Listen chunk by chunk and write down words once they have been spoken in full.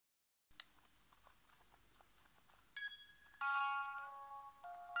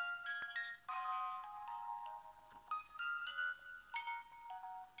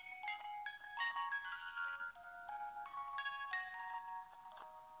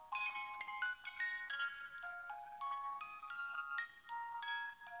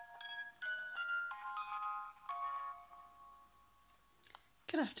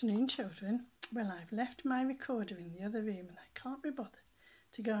Good afternoon, children. Well, I've left my recorder in the other room and I can't be bothered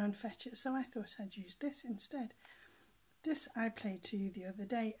to go and fetch it, so I thought I'd use this instead. This I played to you the other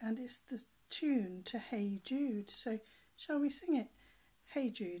day and it's the tune to Hey Jude, so shall we sing it? Hey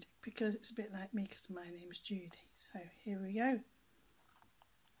Jude, because it's a bit like me because my name is Judy. So here we go.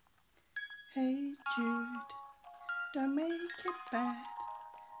 Hey Jude, don't make it bad.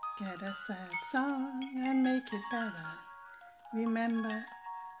 Get a sad song and make it better. Remember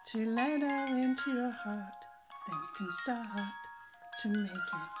to let her into your heart, then you can start to make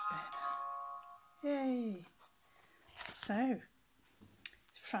it better. Yay! So,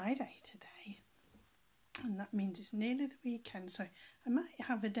 it's Friday today, and that means it's nearly the weekend, so I might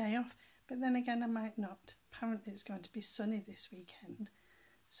have a day off, but then again I might not. Apparently it's going to be sunny this weekend,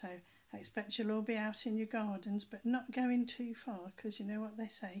 so I expect you'll all be out in your gardens, but not going too far, because you know what they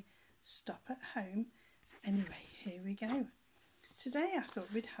say, stop at home. Anyway, here we go. Today I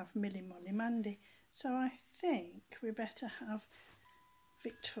thought we'd have Millie, Molly, Mandy, so I think we better have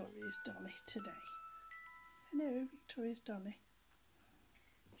Victoria's Dolly today. Hello, Victoria's Dolly.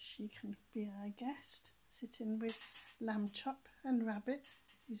 She can be our guest, sitting with Lamb Chop and Rabbit,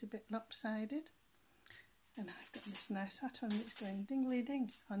 who's a bit lopsided. And I've got this nice hat on that's going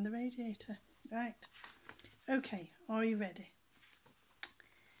dingly-ding on the radiator. Right, okay, are you ready?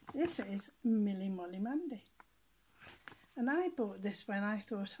 This is Millie, Molly, Mandy. And I bought this when I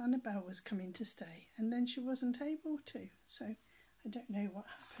thought Annabelle was coming to stay, and then she wasn't able to, so I don't know what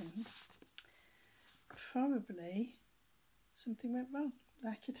happened. Probably something went wrong,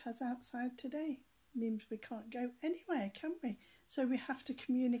 like it has outside today. Means we can't go anywhere, can we? So we have to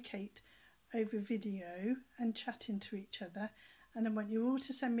communicate over video and chatting to each other, and I want you all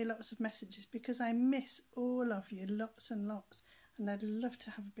to send me lots of messages because I miss all of you lots and lots, and I'd love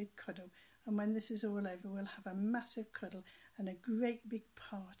to have a big cuddle. And when this is all over, we'll have a massive cuddle and a great big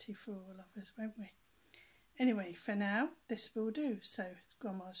party for all of us, won't we? Anyway, for now, this will do. So, it's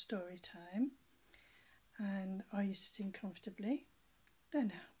Grandma's story time. And are you sitting comfortably?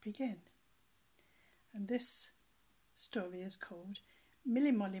 Then I'll begin. And this story is called Millie,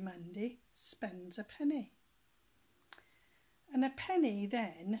 Molly, Mandy Spends a Penny. And a penny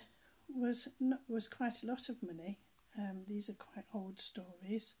then was quite a lot of money. These are quite old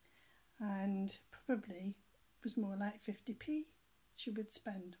stories. And probably was more like 50p she would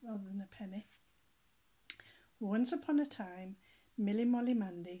spend rather than a penny. Once upon a time, Millie, Molly,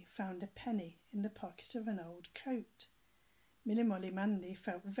 Mandy found a penny in the pocket of an old coat. Millie, Molly, Mandy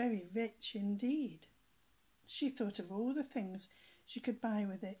felt very rich indeed. She thought of all the things she could buy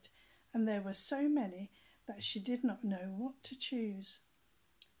with it, and there were so many that she did not know what to choose.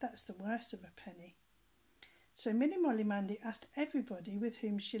 That's the worst of a penny. So Millie, Molly, Mandy asked everybody with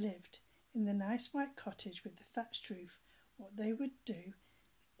whom she lived in the nice white cottage with the thatched roof what they would do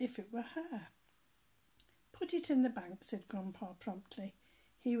if it were her. Put it in the bank, said Grandpa promptly.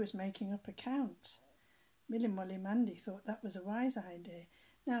 He was making up accounts. Millie, Molly, Mandy thought that was a wise idea.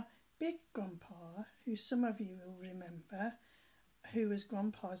 Now, Big Grandpa, who some of you will remember, who was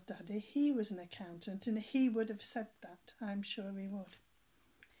Grandpa's daddy, he was an accountant and he would have said that, I'm sure he would.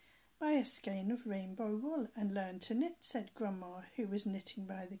 Buy a skein of rainbow wool and learn to knit, said Grandma, who was knitting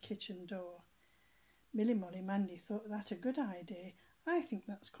by the kitchen door. Millie, Molly, Mandy thought that a good idea. I think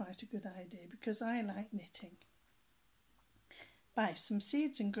that's quite a good idea because I like knitting. Buy some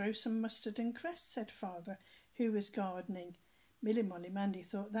seeds and grow some mustard and cress, said Father, who was gardening. Millie, Molly, Mandy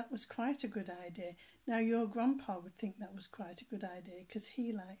thought that was quite a good idea. Now your Grandpa would think that was quite a good idea because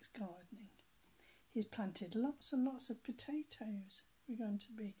he likes gardening. He's planted lots and lots of potatoes. We're going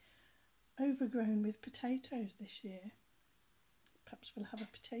to be overgrown with potatoes this year. Perhaps we'll have a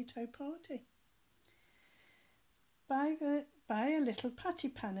potato party. Buy a little patty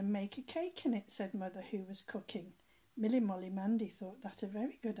pan and make a cake in it, said Mother, who was cooking. Millie, Molly, Mandy thought that a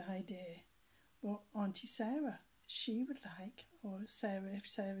very good idea. Well, Auntie Sarah, she would like, or Sarah, if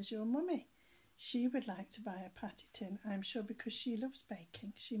Sarah's your mummy, she would like to buy a patty tin, I'm sure, because she loves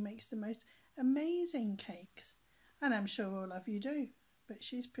baking. She makes the most amazing cakes, and I'm sure all of you do. But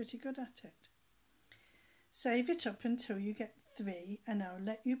she's pretty good at it. Save it up until you get 3 and I'll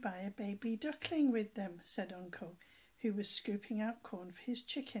let you buy a baby duckling with them, said Uncle, who was scooping out corn for his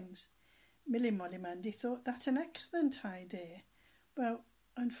chickens. Millie, Molly, Mandy thought that an excellent idea. Well,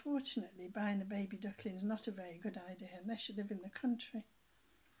 unfortunately, buying a baby duckling is not a very good idea unless you live in the country.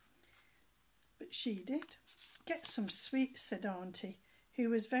 But she did. Get some sweets, said Auntie, who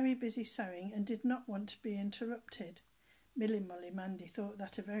was very busy sewing and did not want to be interrupted. Millie, Molly, Mandy thought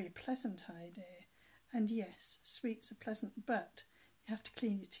that a very pleasant idea. And yes, sweets are pleasant, but you have to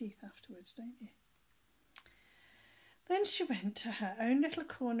clean your teeth afterwards, don't you? Then she went to her own little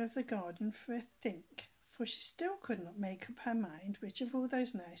corner of the garden for a think, for she still could not make up her mind which of all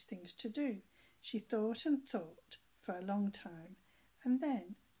those nice things to do. She thought and thought for a long time, and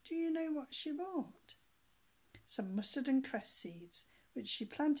then, do you know what she bought? Some mustard and cress seeds, which she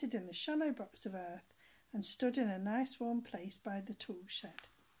planted in a shallow box of earth and stood in a nice warm place by the tool shed.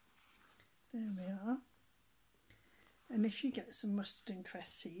 There we are. And if you get some mustard and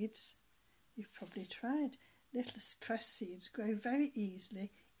cress seeds, you've probably tried. Little cress seeds grow very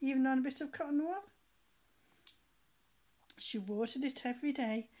easily, even on a bit of cotton wool. She watered it every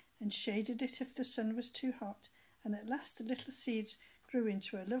day and shaded it if the sun was too hot, and at last the little seeds grew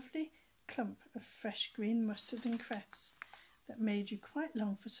into a lovely clump of fresh green mustard and cress that made you quite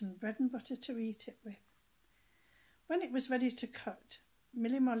long for some bread and butter to eat it with. When it was ready to cut,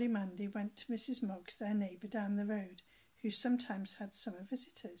 Milly Molly Mandy went to Mrs. Moggs, their neighbour down the road, who sometimes had summer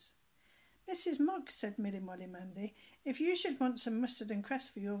visitors. "Mrs. Moggs," said Milly Molly Mandy, "if you should want some mustard and cress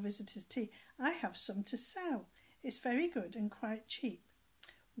for your visitors' tea, I have some to sell. It's very good and quite cheap."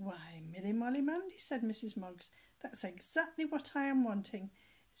 "Why, Milly Molly Mandy," said Mrs. Moggs, "that's exactly what I am wanting.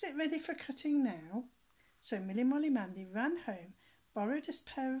 Is it ready for cutting now?" So Milly Molly Mandy ran home, borrowed a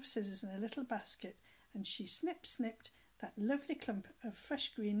pair of scissors and a little basket, and she snipped that lovely clump of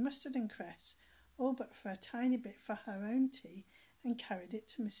fresh green mustard and cress, all but for a tiny bit for her own tea, and carried it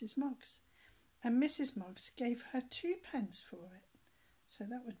to Mrs. Moggs. And Mrs. Moggs gave her 2 pence for it. So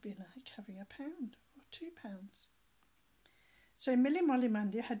that would be like having £1 or £2. So Milly Molly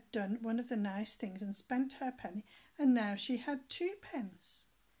Mandy had done one of the nice things and spent her penny, and now she had 2 pence.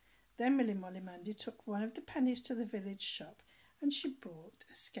 Then Milly Molly Mandy took one of the pennies to the village shop, and she bought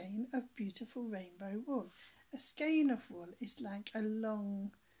a skein of beautiful rainbow wool. A skein of wool is like a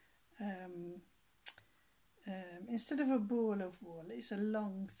long, instead of a ball of wool, it's a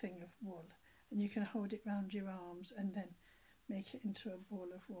long thing of wool, and you can hold it round your arms and then make it into a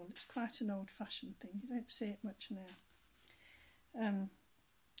ball of wool. It's quite an old-fashioned thing. You don't see it much now.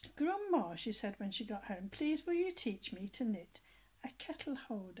 "Grandma," she said when she got home, "please will you teach me to knit a kettle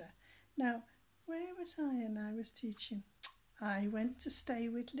holder?" Now, where was I was teaching? I went to stay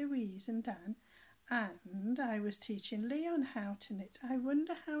with Louise and Dan, and I was teaching Leon how to knit. I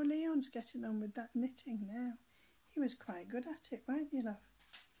wonder how Leon's getting on with that knitting now. He was quite good at it, weren't you, love?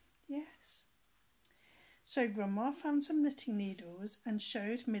 Yes. So Grandma found some knitting needles and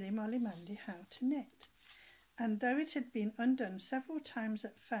showed Milly Molly Mandy how to knit. And though it had been undone several times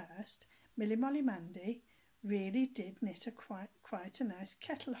at first, Milly Molly Mandy really did knit quite a nice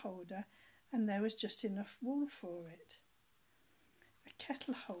kettle holder, and there was just enough wool for it. A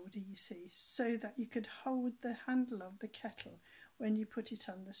kettle holder, you see, so that you could hold the handle of the kettle when you put it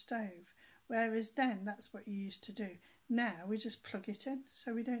on the stove, whereas then that's what you used to do. Now we just plug it in,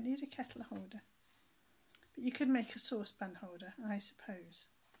 so we don't need a kettle holder. But you could make a saucepan holder, I suppose.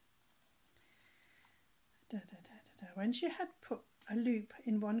 When she had put a loop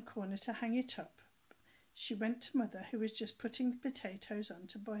in one corner to hang it up, she went to Mother, who was just putting the potatoes on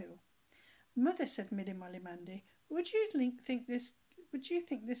to boil. "Mother," said Milly Molly Mandy, would you think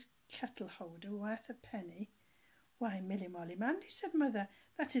this kettle holder worth a penny?" "Why, Milly Molly Mandy," said Mother,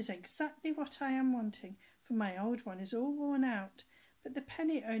 "that is exactly what I am wanting, for my old one is all worn out, but the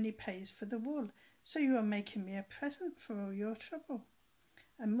penny only pays for the wool, so you are making me a present for all your trouble."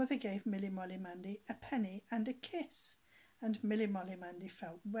 And Mother gave Milly Molly Mandy a penny and a kiss, and Milly Molly Mandy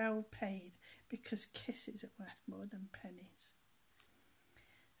felt well paid, because kisses are worth more than pennies.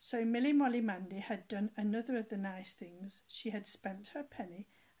 So Milly Molly Mandy had done another of the nice things. She had spent her penny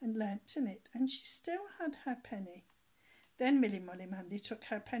and learnt to knit, and she still had her penny. Then Milly Molly Mandy took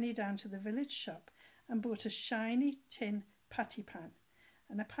her penny down to the village shop and bought a shiny tin patty pan.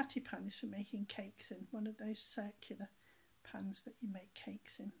 And a patty pan is for making cakes in, one of those circular pans that you make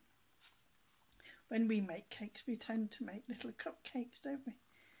cakes in. When we make cakes, we tend to make little cupcakes, don't we?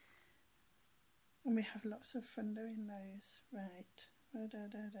 And we have lots of fun doing those. Right.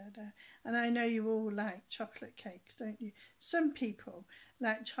 And I know you all like chocolate cakes, don't you? Some people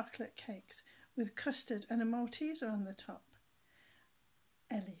like chocolate cakes with custard and a Malteser on the top.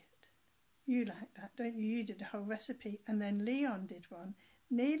 Elliot, you like that, don't you? You did a whole recipe, and then Leon did one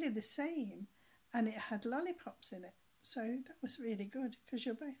nearly the same, and it had lollipops in it. So that was really good, because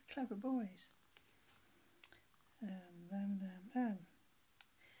you're both clever boys.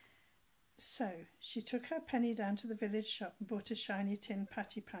 So she took her penny down to the village shop and bought a shiny tin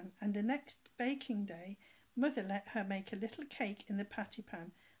patty pan, and the next baking day Mother let her make a little cake in the patty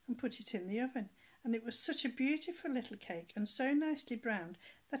pan and put it in the oven, and it was such a beautiful little cake and so nicely browned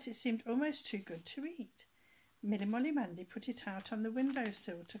that it seemed almost too good to eat. Milly Molly Mandy put it out on the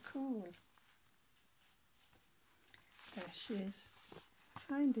windowsill to cool. There she is,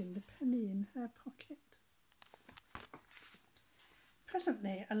 finding the penny in her pocket.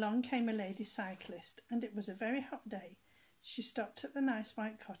 Presently along came a lady cyclist, and it was a very hot day. She stopped at the nice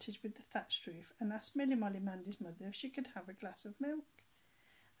white cottage with the thatched roof and asked Milly Molly Mandy's mother if she could have a glass of milk.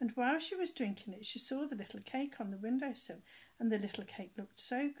 And while she was drinking it, she saw the little cake on the windowsill, and the little cake looked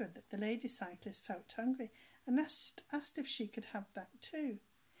so good that the lady cyclist felt hungry and asked if she could have that too.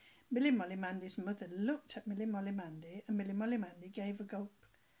 Milly Molly Mandy's mother looked at Milly Molly Mandy, and Milly Molly Mandy gave a gulp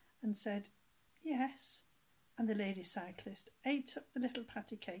and said, "Yes." And the lady cyclist ate up the little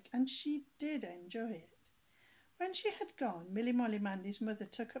patty cake, and she did enjoy it. When she had gone, Milly Molly Mandy's mother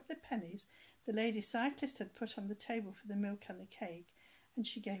took up the pennies the lady cyclist had put on the table for the milk and the cake, and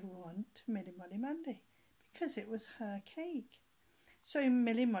she gave one to Milly Molly Mandy, because it was her cake. So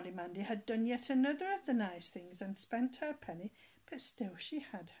Milly Molly Mandy had done yet another of the nice things and spent her penny, but still she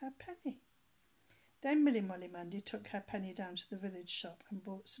had her penny. Then Milly Molly Mandy took her penny down to the village shop and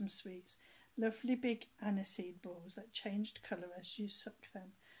bought some sweets, lovely big aniseed balls that changed colour as you sucked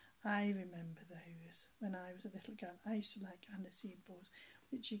them. I remember those when I was a little girl. I used to like aniseed balls,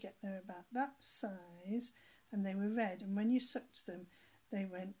 which you get there about that size, and they were red, and when you sucked them they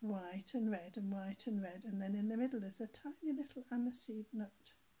went white and red and white and red, and then in the middle there's a tiny little aniseed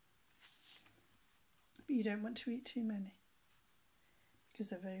nut. But you don't want to eat too many because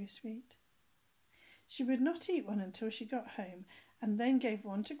they're very sweet. She would not eat one until she got home, and then gave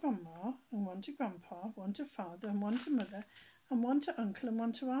one to Grandma, and one to Grandpa, one to Father, and one to Mother, and one to Uncle, and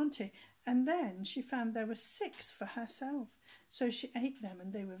one to Auntie, and then she found there were 6 for herself, so she ate them,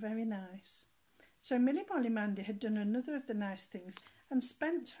 and they were very nice. So Milly Molly Mandy had done another of the nice things and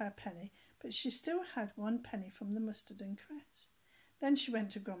spent her penny, but she still had 1 penny from the mustard and cress. Then she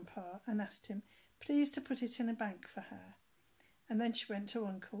went to Grandpa and asked him please to put it in a bank for her. And then she went to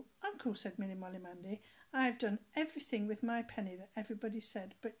Uncle. "Uncle," said Milly Molly Mandy, "I've done everything with my penny that everybody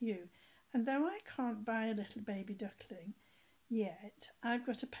said but you, and though I can't buy a little baby duckling yet, I've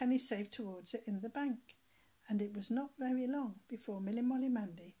got a penny saved towards it in the bank." And it was not very long before Milly Molly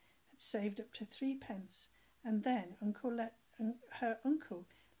Mandy had saved up to 3 pence, and then her uncle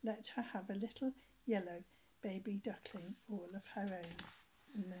let her have a little yellow baby duckling all of her own.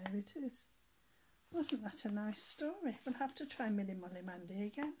 And there it is. Wasn't that a nice story? We'll have to try Milly Molly Mandy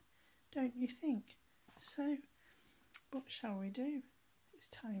again, don't you think? So, what shall we do? It's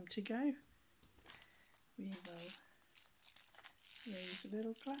time to go. We will raise a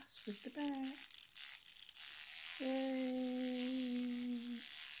little glass with the bear. Yay!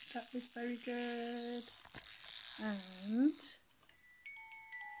 That was very good. And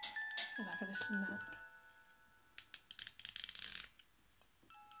we'll have a little nap.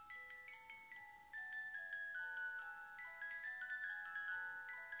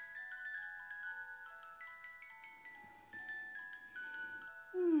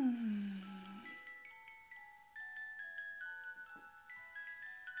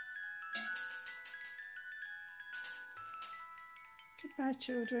 Goodbye,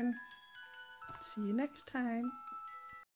 children. See you next time.